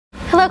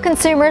Hello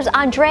consumers,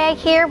 Andrea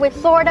here with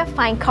Florida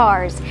Fine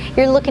Cars.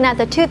 You're looking at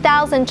the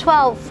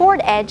 2012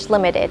 Ford Edge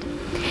Limited.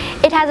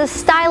 It has a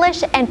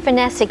stylish and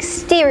finesse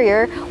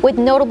exterior with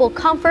notable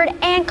comfort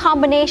and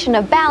combination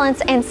of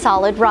balance and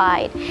solid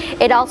ride.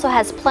 It also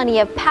has plenty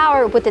of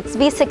power with its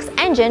V6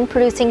 engine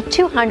producing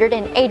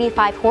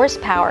 285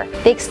 horsepower.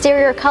 The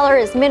exterior color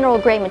is mineral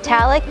gray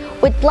metallic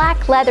with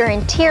black leather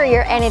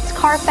interior and it's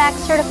Carfax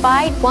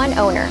certified, one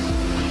owner.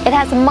 It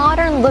has a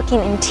modern looking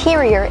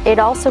interior. It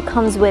also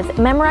comes with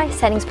memorized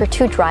settings for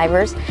 2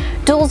 drivers,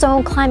 dual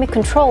zone climate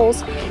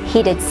controls,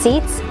 heated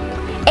seats,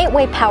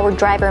 8-way power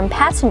driver and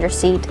passenger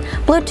seat,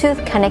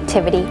 Bluetooth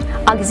connectivity,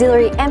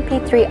 auxiliary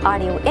MP3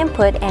 audio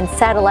input and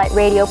satellite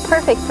radio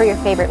perfect for your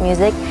favorite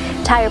music,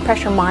 tire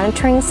pressure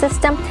monitoring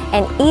system,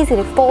 and easy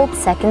to fold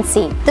second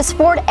seat. This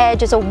Ford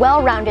Edge is a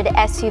well-rounded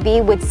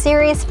SUV with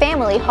serious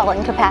family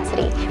hauling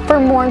capacity. For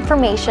more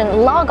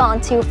information, log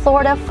on to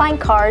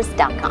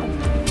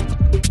FloridaFineCars.com.